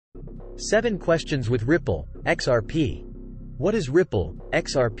7 questions with Ripple, XRP. What is Ripple,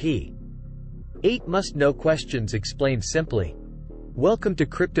 XRP? 8 must-know questions explained simply. Welcome to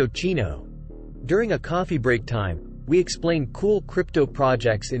Crytochino. During a coffee break time, we explain cool crypto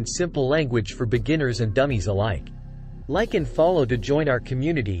projects in simple language for beginners and dummies alike. Like and follow to join our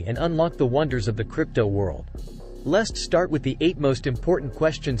community and unlock the wonders of the crypto world. Let's start with the 8 most important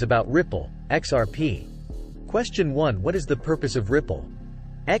questions about Ripple, XRP. Question 1. What is the purpose of Ripple?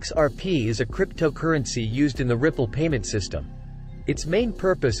 XRP is a cryptocurrency used in the Ripple payment system. Its main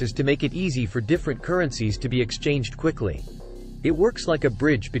purpose is to make it easy for different currencies to be exchanged quickly. It works like a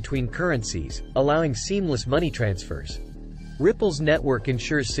bridge between currencies, allowing seamless money transfers. Ripple's network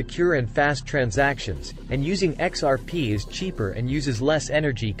ensures secure and fast transactions, and using XRP is cheaper and uses less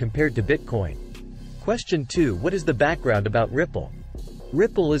energy compared to Bitcoin. Question 2. What is the background about Ripple?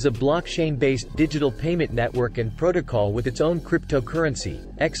 Ripple is a blockchain-based digital payment network and protocol with its own cryptocurrency,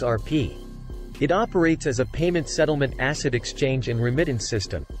 XRP. It operates as a payment settlement asset exchange and remittance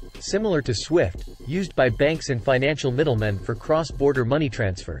system, similar to SWIFT, used by banks and financial middlemen for cross-border money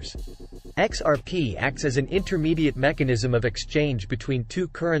transfers. XRP acts as an intermediate mechanism of exchange between two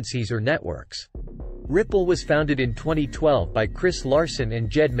currencies or networks. Ripple was founded in 2012 by Chris Larsen and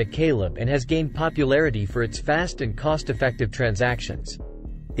Jed McCaleb and has gained popularity for its fast and cost-effective transactions.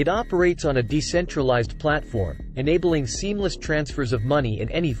 It operates on a decentralized platform, enabling seamless transfers of money in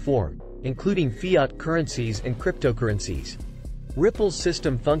any form, including fiat currencies and cryptocurrencies. Ripple's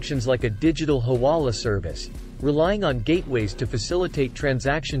system functions like a digital hawala service, relying on gateways to facilitate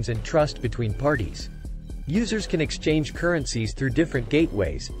transactions and trust between parties. Users can exchange currencies through different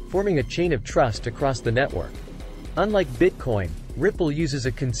gateways, forming a chain of trust across the network. Unlike Bitcoin, Ripple uses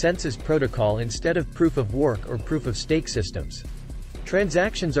a consensus protocol instead of proof-of-work or proof-of-stake systems.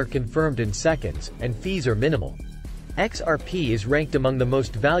 Transactions are confirmed in seconds, and fees are minimal. XRP is ranked among the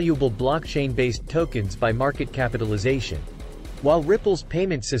most valuable blockchain-based tokens by market capitalization. While Ripple's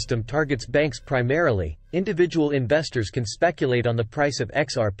payment system targets banks primarily, individual investors can speculate on the price of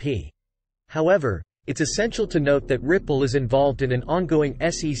XRP. However, it's essential to note that Ripple is involved in an ongoing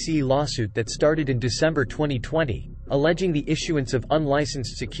SEC lawsuit that started in December 2020, alleging the issuance of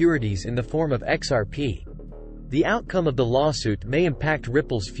unlicensed securities in the form of XRP. The outcome of the lawsuit may impact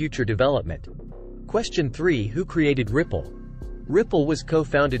Ripple's future development. Question 3. Who created Ripple? Ripple was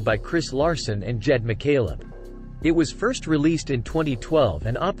co-founded by Chris Larsen and Jed McCaleb. It was first released in 2012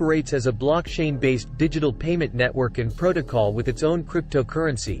 and operates as a blockchain-based digital payment network and protocol with its own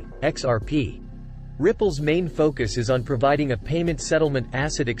cryptocurrency, XRP. Ripple's main focus is on providing a payment settlement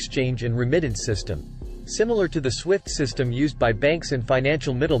asset exchange and remittance system, similar to the SWIFT system used by banks and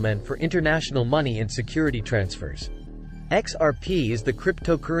financial middlemen for international money and security transfers. XRP is the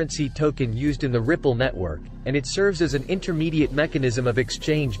cryptocurrency token used in the Ripple network, and it serves as an intermediate mechanism of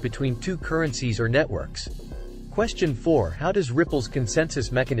exchange between two currencies or networks. Question 4. How does Ripple's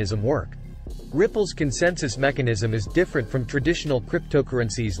consensus mechanism work? Ripple's consensus mechanism is different from traditional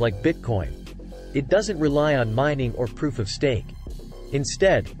cryptocurrencies like Bitcoin. It doesn't rely on mining or proof of stake.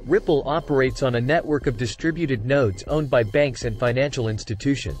 Instead, Ripple operates on a network of distributed nodes owned by banks and financial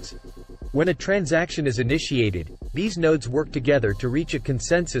institutions. When a transaction is initiated, these nodes work together to reach a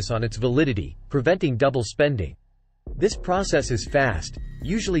consensus on its validity, preventing double spending. This process is fast,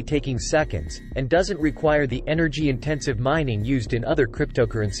 usually taking seconds, and doesn't require the energy-intensive mining used in other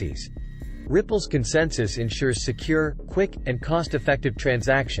cryptocurrencies. Ripple's consensus ensures secure, quick, and cost-effective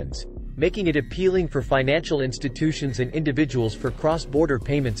transactions, making it appealing for financial institutions and individuals for cross-border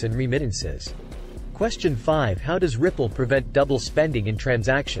payments and remittances. Question 5. How does Ripple prevent double spending in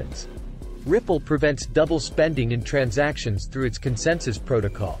transactions? Ripple prevents double spending in transactions through its consensus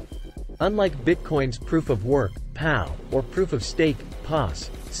protocol. Unlike Bitcoin's proof-of-work, POW, or proof-of-stake, POS,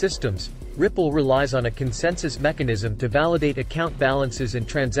 systems, Ripple relies on a consensus mechanism to validate account balances and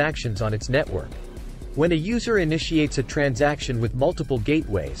transactions on its network. When a user initiates a transaction with multiple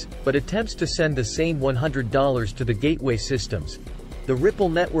gateways, but attempts to send the same $100 to the gateway systems, the Ripple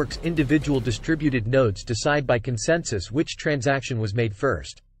network's individual distributed nodes decide by consensus which transaction was made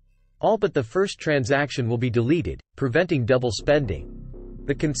first. All but the first transaction will be deleted, preventing double spending.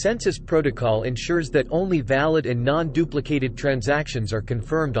 The consensus protocol ensures that only valid and non-duplicated transactions are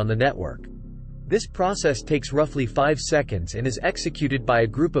confirmed on the network. This process takes roughly 5 seconds and is executed by a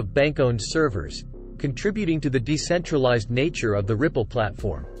group of bank-owned servers, contributing to the decentralized nature of the Ripple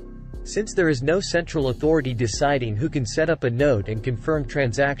platform. Since there is no central authority deciding who can set up a node and confirm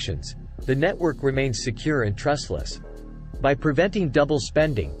transactions, the network remains secure and trustless. By preventing double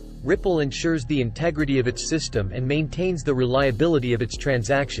spending, Ripple ensures the integrity of its system and maintains the reliability of its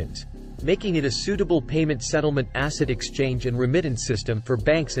transactions, making it a suitable payment settlement, asset exchange and remittance system for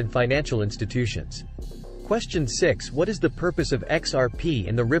banks and financial institutions. Question 6. What is the purpose of XRP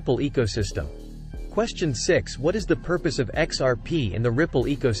in the Ripple ecosystem? Question 6. What is the purpose of XRP in the Ripple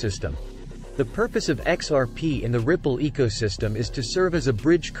ecosystem? The purpose of XRP in the Ripple ecosystem is to serve as a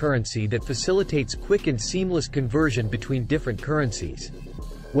bridge currency that facilitates quick and seamless conversion between different currencies.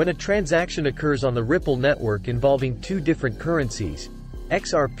 When a transaction occurs on the Ripple network involving two different currencies,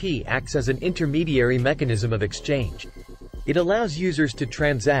 XRP acts as an intermediary mechanism of exchange. It allows users to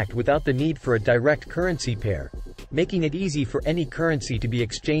transact without the need for a direct currency pair, making it easy for any currency to be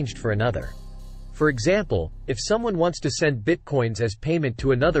exchanged for another. For example, if someone wants to send bitcoins as payment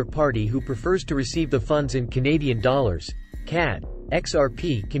to another party who prefers to receive the funds in Canadian dollars, CAD,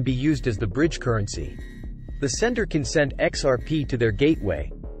 XRP can be used as the bridge currency. The sender can send XRP to their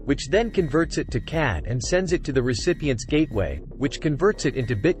gateway, which then converts it to CAD and sends it to the recipient's gateway, which converts it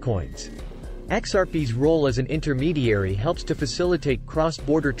into bitcoins. XRP's role as an intermediary helps to facilitate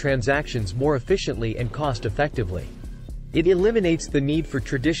cross-border transactions more efficiently and cost-effectively. It eliminates the need for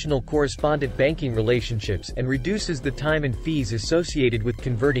traditional correspondent banking relationships and reduces the time and fees associated with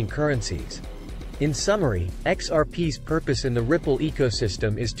converting currencies. In summary, XRP's purpose in the Ripple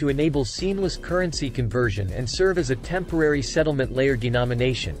ecosystem is to enable seamless currency conversion and serve as a temporary settlement layer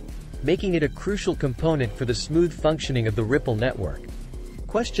denomination, making it a crucial component for the smooth functioning of the Ripple network.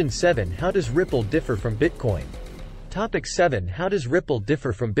 Question 7. How does Ripple differ from Bitcoin? Topic 7. How does Ripple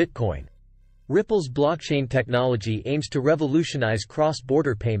differ from Bitcoin? Ripple's blockchain technology aims to revolutionize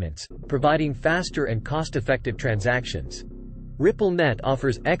cross-border payments, providing faster and cost-effective transactions. RippleNet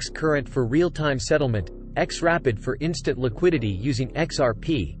offers Xcurrent for real-time settlement, Xrapid for instant liquidity using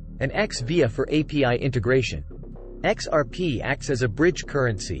XRP, and XVIA for API integration. XRP acts as a bridge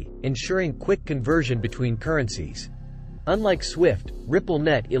currency, ensuring quick conversion between currencies. Unlike SWIFT,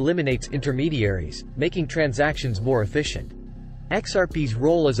 RippleNet eliminates intermediaries, making transactions more efficient. XRP's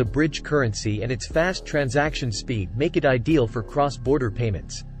role as a bridge currency and its fast transaction speed make it ideal for cross-border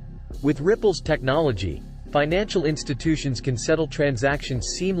payments. With Ripple's technology, financial institutions can settle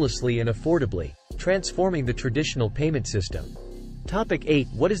transactions seamlessly and affordably, transforming the traditional payment system. Topic 8.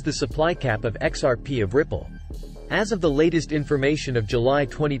 What is the supply cap of XRP of Ripple? As of the latest information of July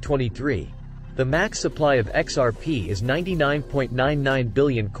 2023, the max supply of XRP is 99.99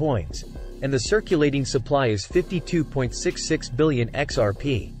 billion coins, and the circulating supply is 52.66 billion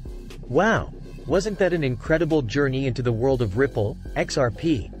XRP. Wow! Wasn't that an incredible journey into the world of Ripple,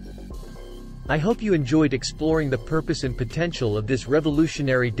 XRP? I hope you enjoyed exploring the purpose and potential of this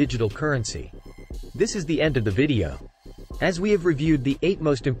revolutionary digital currency. This is the end of the video. As we have reviewed the 8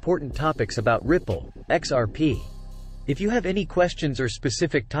 most important topics about Ripple, XRP. If you have any questions or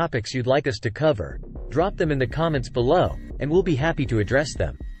specific topics you'd like us to cover, drop them in the comments below, and we'll be happy to address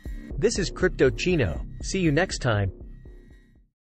them. This is Crytochino. See you next time.